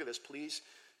 20, look at this. Please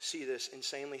see this,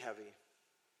 insanely heavy.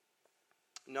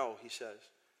 No, he says.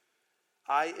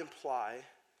 I imply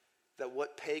that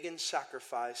what pagans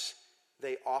sacrifice,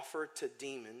 they offer to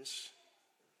demons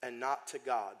and not to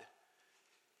God.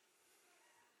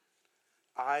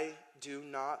 I do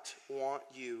not want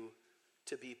you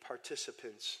to be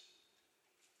participants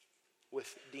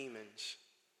with demons.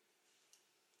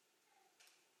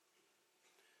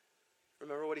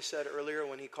 Remember what he said earlier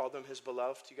when he called them his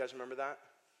beloved? Do you guys remember that?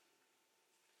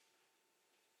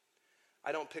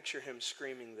 I don't picture him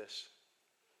screaming this.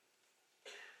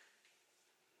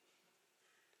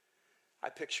 I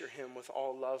picture him with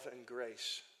all love and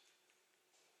grace,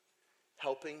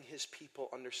 helping his people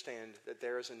understand that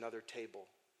there is another table.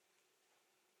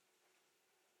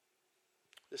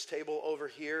 This table over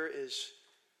here is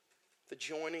the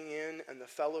joining in and the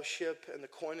fellowship and the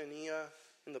koinonia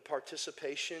and the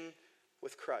participation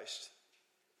with Christ.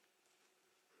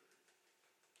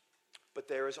 But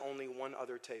there is only one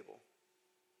other table.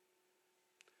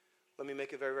 Let me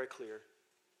make it very, very clear.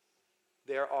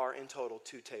 There are in total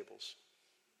 2 tables.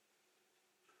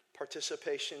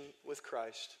 Participation with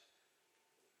Christ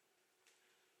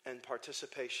and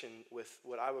participation with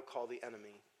what I would call the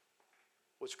enemy,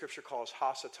 what Scripture calls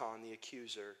Hasatan, the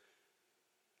accuser,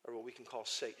 or what we can call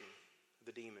Satan,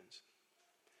 the demons.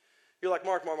 You're like,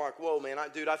 Mark, whoa, man, I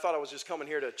thought I was just coming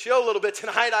here to chill a little bit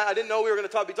tonight. I didn't know we were going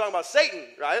to be talking about Satan,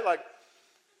 right? Like,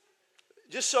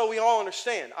 just so we all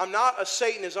understand, I'm not a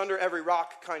Satan is under every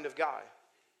rock kind of guy.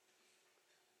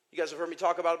 You guys have heard me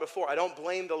talk about it before. I don't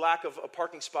blame the lack of a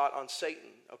parking spot on Satan,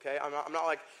 okay? I'm not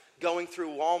like going through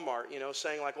Walmart,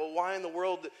 saying like, well, why in the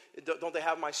world don't they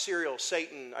have my cereal?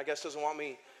 Satan, I guess, doesn't want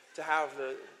me to have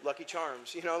the Lucky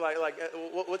Charms.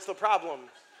 What's the problem?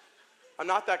 I'm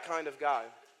not that kind of guy.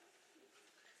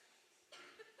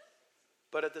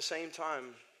 But at the same time,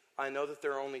 I know that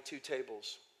there are only 2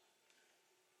 tables.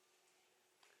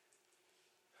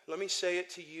 Let me say it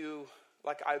to you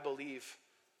like I believe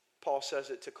Paul says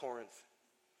it to Corinth.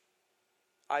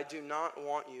 I do not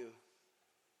want you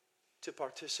to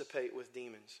participate with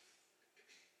demons.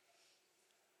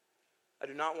 I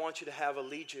do not want you to have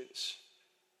allegiance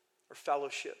or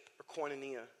fellowship or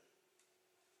koinonia,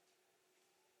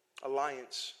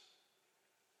 alliance.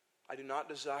 I do not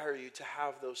desire you to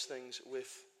have those things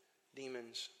with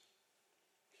demons.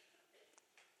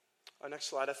 Next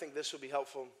slide. I think this will be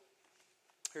helpful.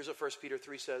 Here's what 1 Peter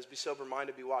 3 says. Be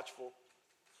sober-minded, be watchful.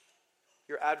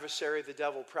 Your adversary, the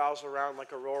devil, prowls around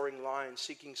like a roaring lion,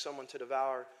 seeking someone to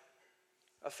devour.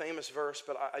 A famous verse,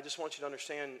 but I just want you to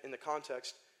understand in the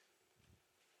context.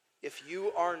 If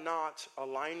you are not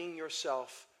aligning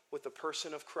yourself with the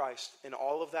person of Christ, and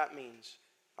all of that means,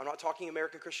 I'm not talking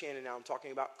American Christianity now, I'm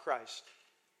talking about Christ,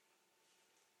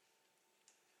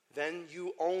 then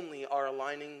you only are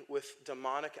aligning with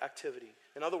demonic activity.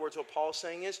 In other words, what Paul is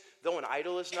saying is, though an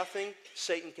idol is nothing,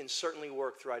 Satan can certainly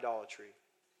work through idolatry.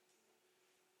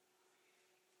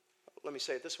 Let me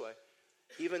say it this way.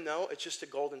 Even though it's just a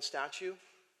golden statue,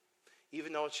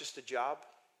 even though it's just a job,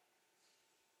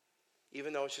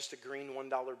 even though it's just a green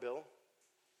 $1 bill,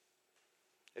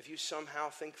 if you somehow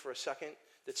think for a second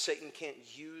that Satan can't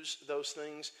use those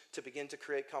things to begin to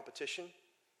create competition,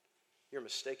 you're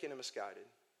mistaken and misguided.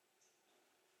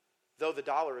 Though the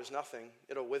dollar is nothing,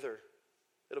 it'll wither.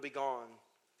 It'll be gone.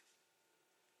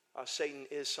 Satan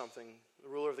is something. The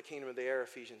ruler of the kingdom of the air,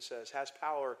 Ephesians says, has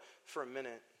power for a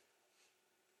minute.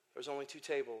 There's only 2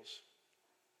 tables.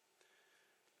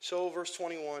 So verse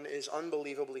 21 is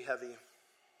unbelievably heavy.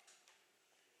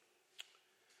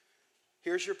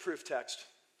 Here's your proof text.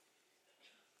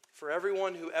 For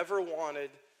everyone who ever wanted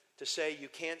to say you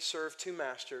can't serve 2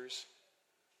 masters,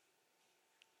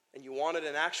 and you wanted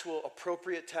an actual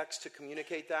appropriate text to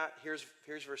communicate that, here's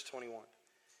verse 21.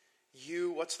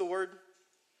 What's the word?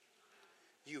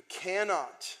 You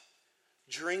cannot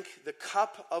drink the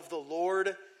cup of the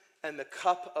Lord and the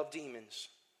cup of demons.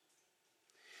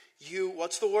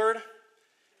 What's the word?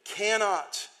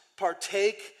 Cannot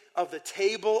partake of the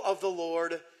table of the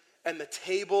Lord and the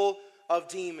table of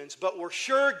demons. But we're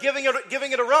sure giving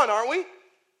it a run, aren't we?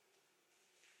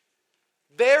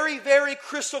 Very, very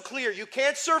crystal clear. You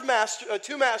can't serve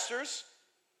 2 masters.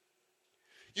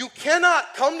 You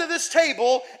cannot come to this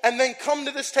table and then come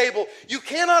to this table. You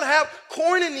cannot have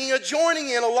koinonia, joining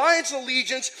in, alliance,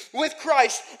 allegiance with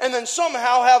Christ, and then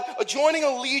somehow have a joining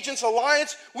allegiance,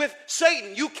 alliance with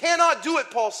Satan. You cannot do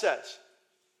it, Paul says.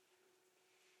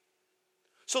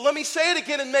 So let me say it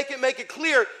again and make it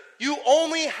clear. You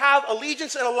only have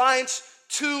allegiance and alliance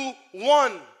to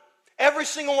one. Every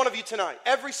single one of you tonight.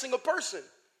 Every single person.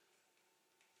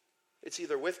 It's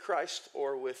either with Christ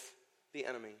or with the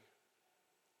enemy.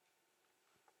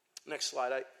 Next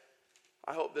slide.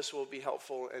 I hope this will be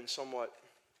helpful and somewhat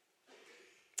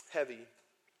heavy.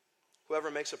 Whoever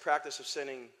makes a practice of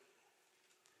sinning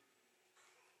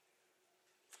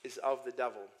is of the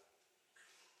devil.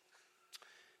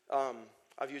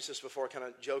 I've used this before, kind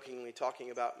of jokingly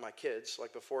talking about my kids,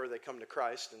 like before they come to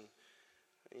Christ. And,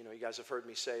 you guys have heard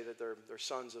me say that they're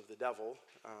sons of the devil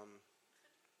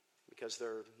because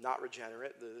they're not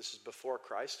regenerate. This is before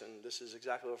Christ, and this is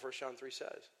exactly what 1 John 3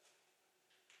 says.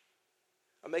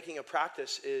 Making a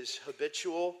practice is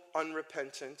habitual,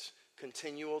 unrepentant,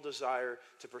 continual desire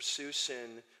to pursue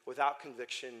sin without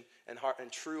conviction and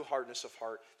true hardness of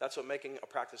heart. That's what making a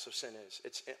practice of sin is.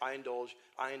 It's I indulge,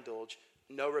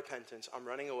 no repentance. I'm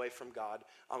running away from God.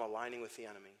 I'm aligning with the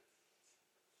enemy.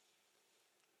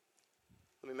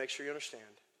 Let me make sure you understand.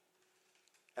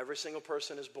 Every single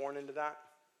person is born into that.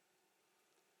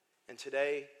 And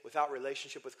today, without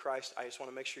relationship with Christ, I just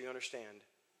want to make sure you understand.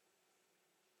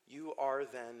 You are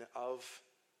then of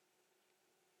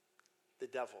the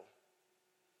devil.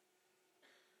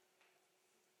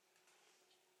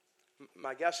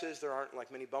 My guess is there aren't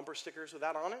like many bumper stickers with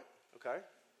that on it, okay?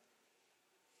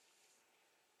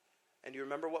 And you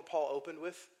remember what Paul opened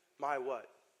with? My what?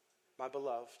 My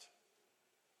beloved.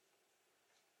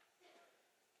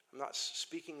 I'm not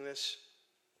speaking this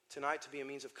tonight to be a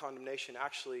means of condemnation.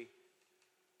 Actually,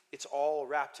 it's all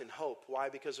wrapped in hope. Why?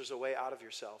 Because there's a way out of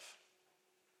yourself.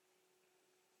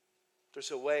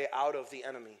 There's a way out of the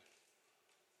enemy.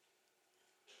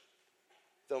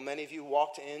 Though many of you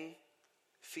walked in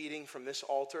feeding from this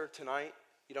altar tonight,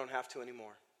 you don't have to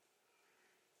anymore.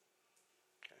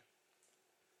 Okay.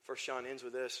 1 John ends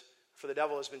with this. For the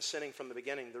devil has been sinning from the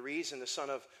beginning. The reason the Son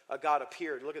of God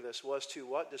appeared, look at this, was to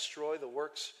what? Destroy the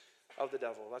works of the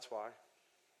devil. That's why.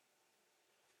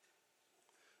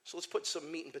 So let's put some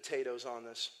meat and potatoes on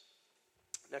this.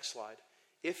 Next slide.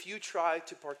 If you try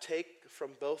to partake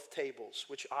from both tables,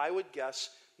 which I would guess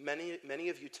many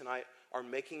of you tonight are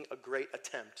making a great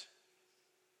attempt.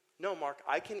 No, Mark,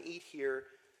 I can eat here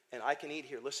and I can eat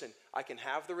here. Listen, I can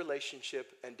have the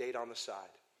relationship and date on the side.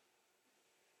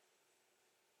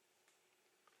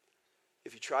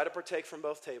 If you try to partake from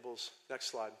both tables, next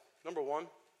slide. Number one,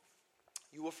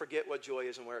 you will forget what joy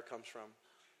is and where it comes from.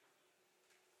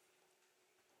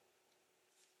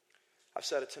 I've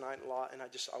said it tonight a lot, and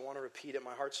I want to repeat it.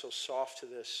 My heart's so soft to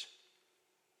this.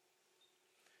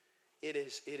 It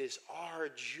is our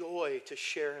joy to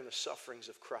share in the sufferings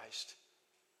of Christ.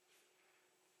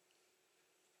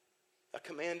 A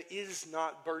command is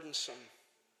not burdensome.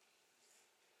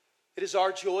 It is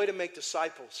our joy to make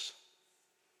disciples.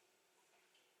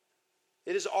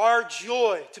 It is our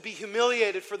joy to be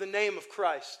humiliated for the name of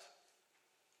Christ.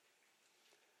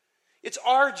 It's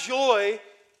our joy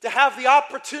to have the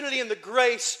opportunity and the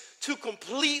grace to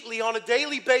completely, on a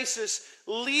daily basis,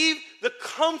 leave the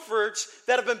comforts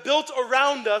that have been built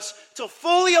around us to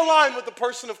fully align with the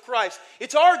person of Christ.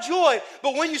 It's our joy,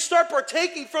 but when you start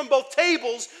partaking from both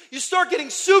tables, you start getting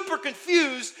super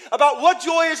confused about what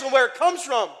joy is and where it comes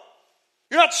from.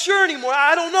 You're not sure anymore.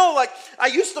 I don't know, like I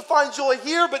used to find joy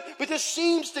here, but this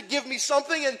seems to give me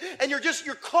something, and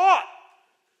you're caught.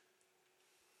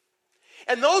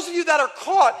 And those of you that are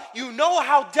caught, you know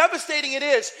how devastating it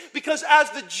is, because as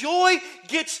the joy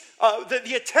gets,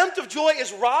 the attempt of joy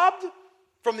is robbed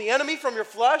from the enemy, from your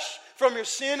flesh, from your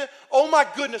sin. Oh my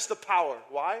goodness, the power.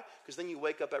 Why? Because then you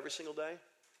wake up every single day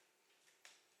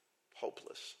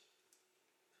hopeless,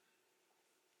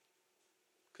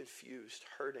 confused,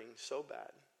 hurting so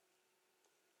bad.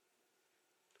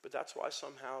 But that's why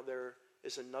somehow there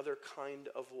is another kind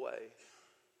of way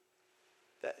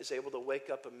that is able to wake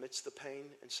up amidst the pain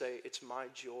and say, it's my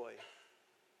joy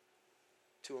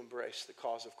to embrace the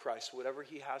cause of Christ, whatever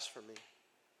he has for me.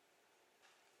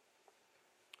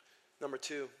 Number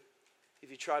two,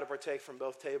 if you try to partake from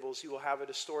both tables, you will have a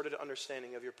distorted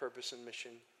understanding of your purpose and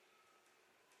mission.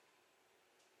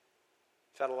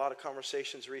 I've had a lot of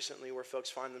conversations recently where folks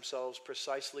find themselves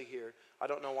precisely here. I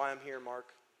don't know why I'm here, Mark.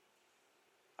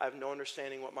 I have no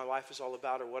understanding what my life is all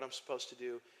about or what I'm supposed to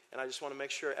do. And I just want to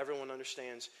make sure everyone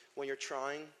understands when you're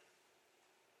trying,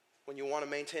 when you want to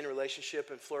maintain a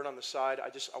relationship and flirt on the side,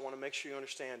 I want to make sure you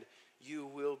understand you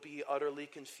will be utterly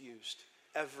confused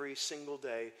every single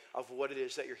day of what it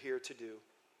is that you're here to do.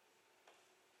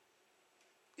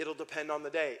 It'll depend on the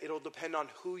day. It'll depend on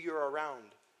who you're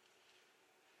around.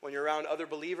 When you're around other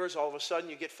believers, all of a sudden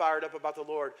you get fired up about the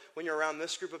Lord. When you're around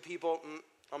this group of people,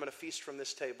 I'm going to feast from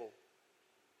this table.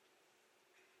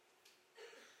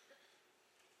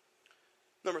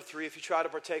 Number three, if you try to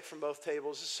partake from both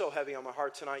tables, this is so heavy on my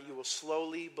heart tonight, you will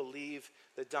slowly believe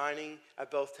that dining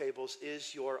at both tables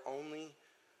is your only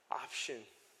option.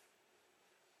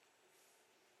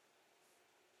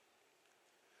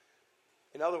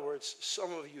 In other words,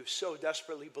 some of you so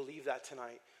desperately believe that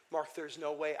tonight. Mark, there's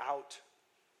no way out.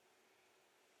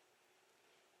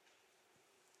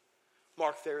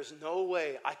 Mark, there is no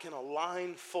way I can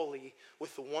align fully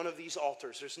with one of these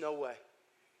altars. There's no way.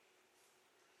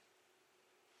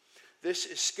 This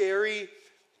is scary.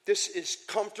 This is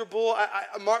comfortable.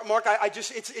 Mark,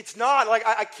 it's not. Like,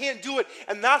 I can't do it.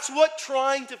 And that's what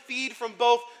trying to feed from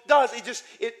both does.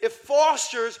 It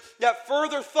fosters that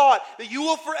further thought that you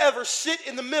will forever sit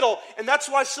in the middle. And that's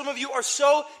why some of you are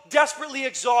so desperately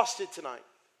exhausted tonight.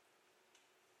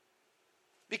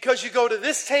 Because you go to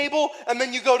this table and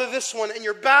then you go to this one and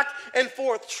you're back and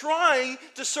forth trying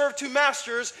to serve two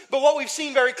masters. But what we've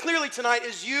seen very clearly tonight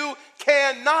is you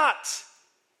cannot.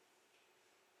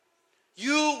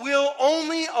 You will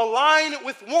only align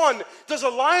with one. Does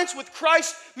alliance with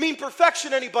Christ mean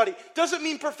perfection, anybody? Does it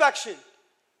mean perfection?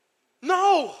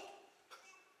 No.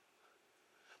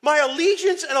 My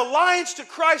allegiance and alliance to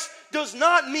Christ does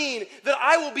not mean that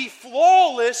I will be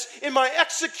flawless in my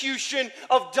execution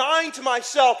of dying to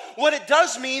myself. What it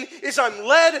does mean is I'm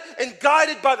led and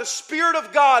guided by the Spirit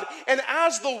of God. And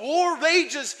as the war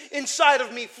rages inside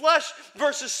of me, flesh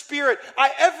versus spirit,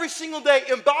 I every single day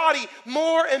embody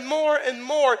more and more and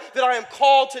more that I am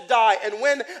called to die. And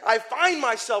when I find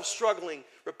myself struggling,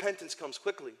 repentance comes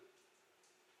quickly.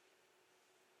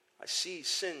 I see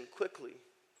sin quickly.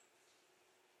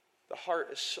 The heart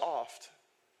is soft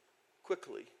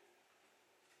quickly.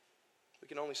 We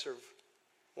can only serve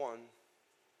one.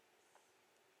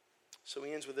 So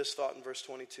he ends with this thought in verse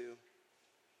 22.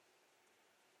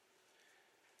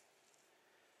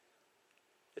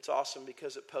 It's awesome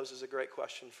because it poses a great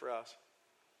question for us.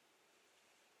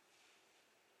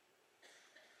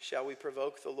 Shall we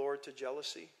provoke the Lord to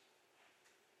jealousy?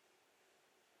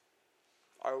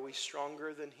 Are we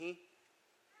stronger than he?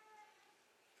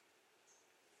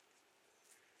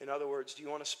 In other words, do you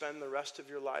want to spend the rest of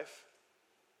your life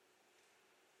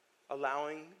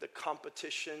allowing the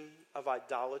competition of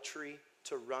idolatry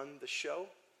to run the show?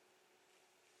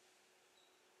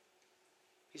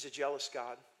 He's a jealous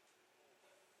God.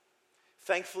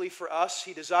 Thankfully for us,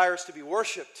 he desires to be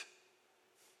worshiped.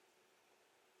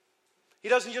 He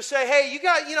doesn't just say, hey, you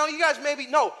guys maybe.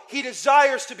 No, he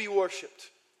desires to be worshiped.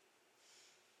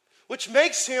 Which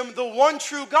makes him the one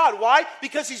true God. Why?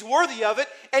 Because he's worthy of it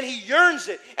and he yearns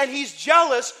it. And he's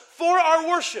jealous for our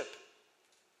worship.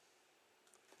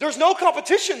 There's no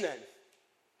competition then.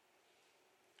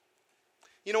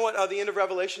 You know what the end of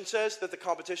Revelation says? That the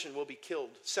competition will be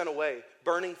killed, sent away,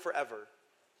 burning forever.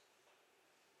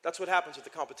 That's what happens with the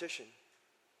competition.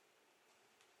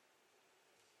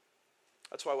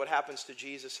 That's why what happens to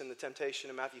Jesus in the temptation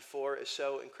in Matthew 4 is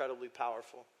so incredibly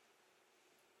powerful.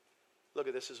 Look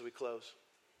at this as we close.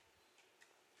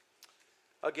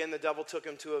 Again, the devil took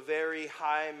him to a very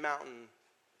high mountain.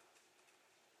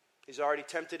 He's already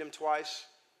tempted him twice.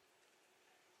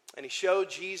 And he showed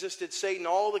Jesus, did Satan,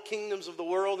 all the kingdoms of the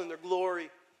world and their glory.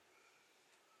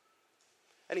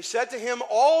 And he said to him,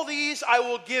 all these I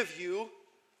will give you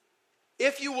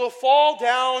if you will fall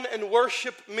down and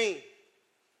worship me.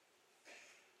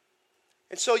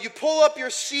 And so you pull up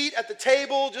your seat at the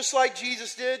table just like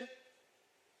Jesus did.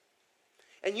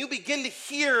 And you begin to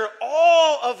hear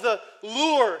all of the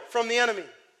lure from the enemy.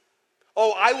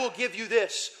 Oh, I will give you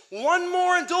this. One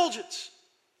more indulgence.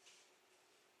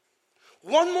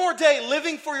 One more day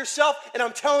living for yourself, and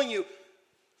I'm telling you,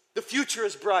 the future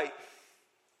is bright.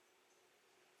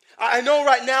 I know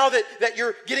right now that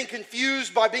you're getting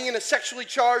confused by being in a sexually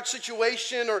charged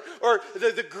situation or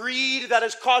the greed that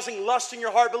is causing lust in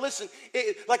your heart. But listen,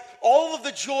 like all of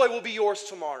the joy will be yours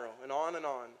tomorrow, and on and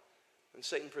on. And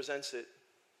Satan presents it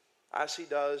as he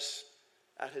does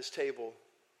at his table.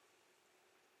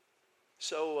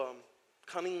 So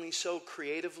cunningly, so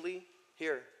creatively,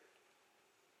 here.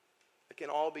 It can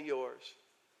all be yours.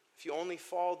 If you only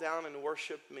fall down and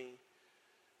worship me.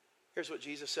 Here's what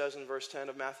Jesus says in verse 10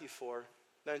 of Matthew 4.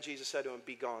 Then Jesus said to him,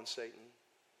 "Be gone, Satan."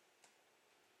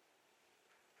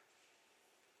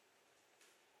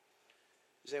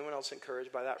 Is anyone else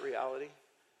encouraged by that reality?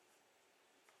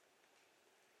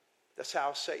 That's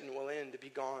how Satan will end, to be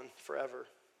gone forever.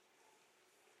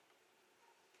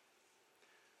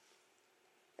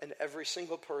 And every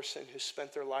single person who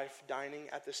spent their life dining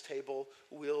at this table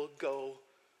will go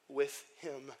with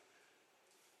him.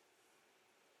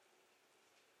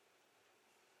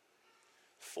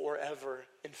 Forever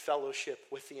in fellowship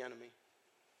with the enemy.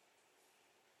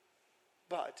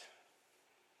 But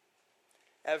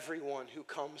everyone who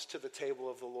comes to the table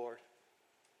of the Lord,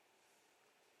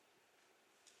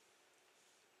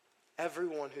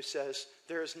 everyone who says,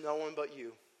 there is no one but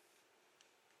you,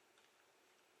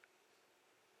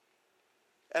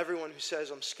 everyone who says,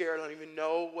 I'm scared, I don't even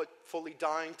know what fully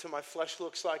dying to my flesh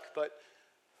looks like, but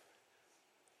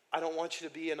I don't want you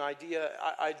to be an idea.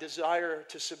 I desire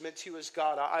to submit to you as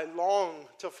God. I long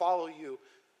to follow you.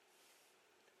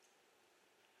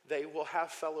 They will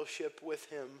have fellowship with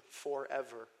him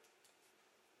forever.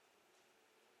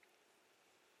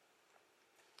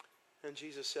 And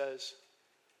Jesus says,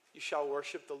 you shall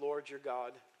worship the Lord your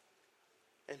God,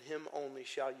 and him only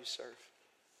shall you serve.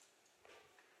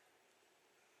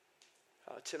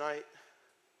 Tonight,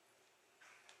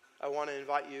 I want to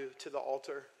invite you to the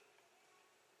altar.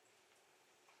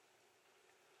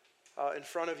 In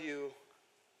front of you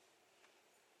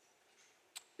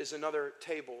is another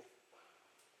table.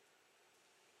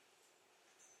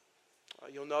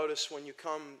 You'll notice when you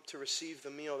come to receive the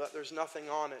meal that there's nothing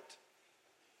on it.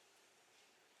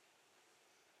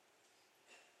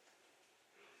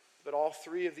 But all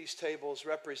three of these tables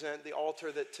represent the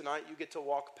altar that tonight you get to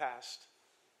walk past.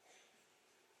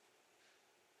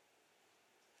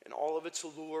 In all of its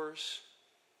allures,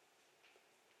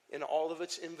 in all of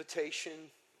its invitation,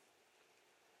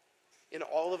 in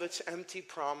all of its empty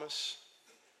promise.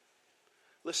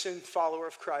 Listen, follower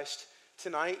of Christ,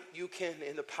 tonight you can,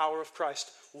 in the power of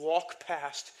Christ, walk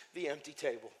past the empty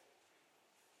table.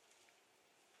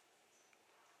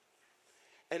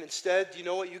 And instead, do you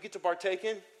know what you get to partake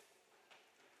in?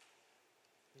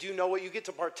 Do you know what you get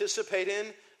to participate in?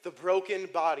 The broken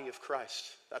body of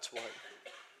Christ. That's what.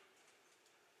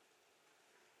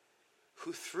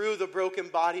 Who through the broken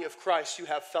body of Christ you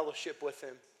have fellowship with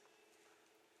him.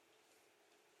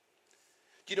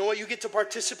 Do you know what you get to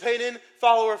participate in,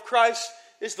 follower of Christ?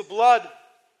 Is the blood.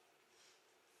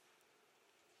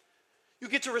 You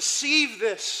get to receive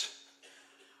this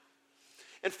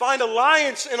and find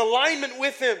alliance and alignment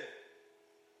with him.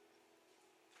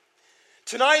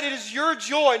 Tonight it is your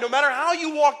joy, no matter how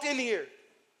you walked in here,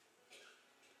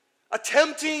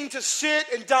 attempting to sit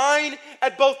and dine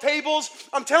at both tables.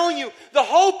 I'm telling you, the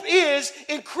hope is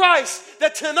in Christ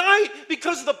that tonight,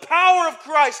 because of the power of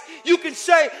Christ, you can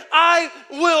say, I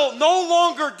will no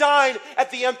longer dine at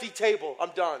the empty table.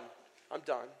 I'm done. I'm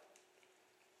done.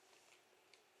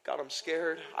 God, I'm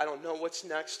scared. I don't know what's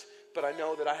next, but I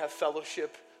know that I have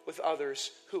fellowship with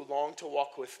others who long to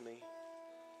walk with me.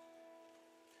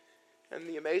 And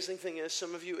the amazing thing is,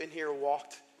 some of you in here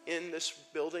walked in this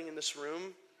building, in this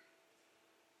room,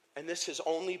 and this has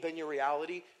only been your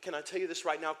reality. Can I tell you this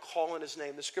right now? Call on his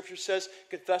name. The scripture says,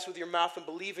 confess with your mouth and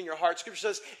believe in your heart. Scripture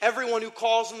says, everyone who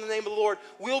calls on the name of the Lord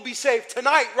will be saved.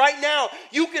 Tonight, right now,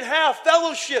 you can have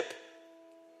fellowship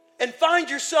and find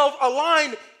yourself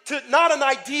aligned to not an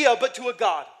idea, but to a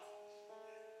God.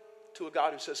 To a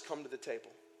God who says, come to the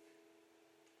table.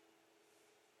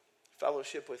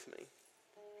 Fellowship with me.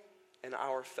 And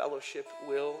our fellowship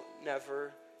will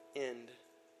never end.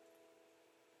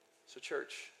 So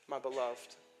church, my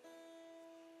beloved,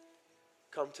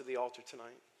 come to the altar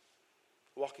tonight,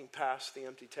 walking past the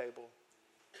empty table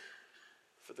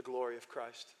for the glory of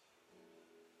Christ.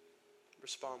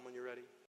 Respond when you're ready.